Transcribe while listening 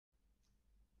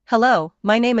Hello,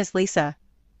 my name is Lisa.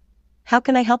 How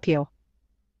can I help you?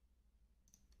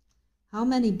 How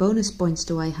many bonus points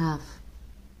do I have?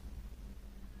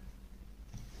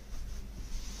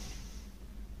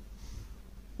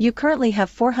 You currently have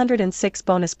 406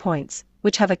 bonus points,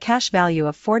 which have a cash value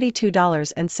of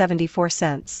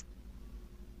 $42.74.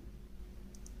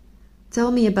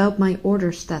 Tell me about my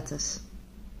order status.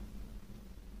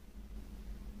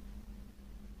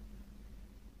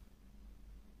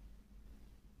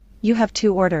 You have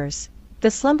 2 orders.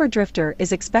 The Slumber Drifter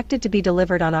is expected to be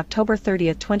delivered on October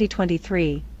 30,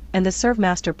 2023, and the Serve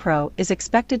Master Pro is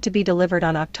expected to be delivered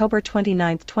on October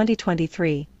 29,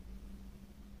 2023.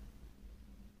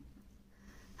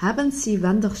 Haben Sie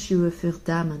Wanderschuhe für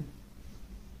Damen?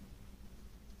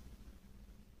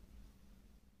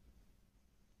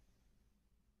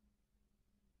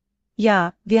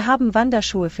 Ja, wir haben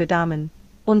Wanderschuhe für Damen.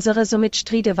 Unsere somit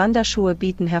Stride Wanderschuhe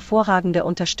bieten hervorragende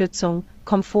Unterstützung,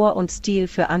 Komfort und Stil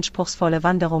für anspruchsvolle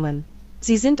Wanderungen.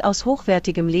 Sie sind aus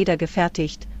hochwertigem Leder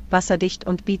gefertigt, wasserdicht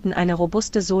und bieten eine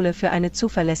robuste Sohle für eine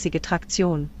zuverlässige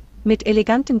Traktion. Mit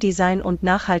elegantem Design und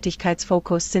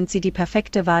Nachhaltigkeitsfokus sind sie die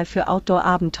perfekte Wahl für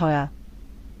Outdoor-Abenteuer.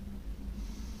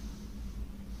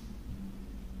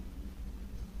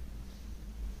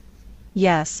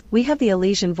 Yes, we have the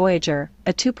Elysian Voyager,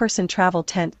 a 2-person travel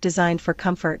tent designed for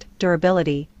comfort,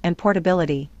 durability, and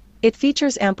portability. It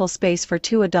features ample space for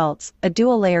 2 adults, a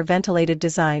dual-layer ventilated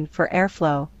design for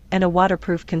airflow, and a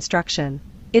waterproof construction.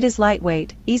 It is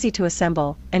lightweight, easy to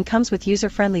assemble, and comes with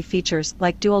user-friendly features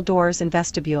like dual doors and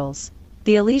vestibules.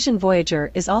 The Elysian Voyager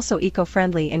is also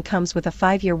eco-friendly and comes with a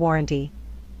 5-year warranty.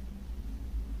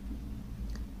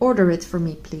 Order it for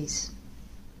me, please.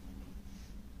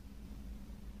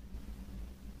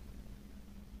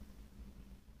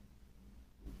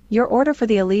 Your order for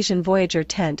the Elysian Voyager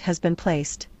tent has been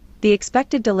placed. The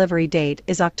expected delivery date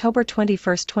is October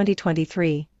 21,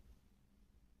 2023.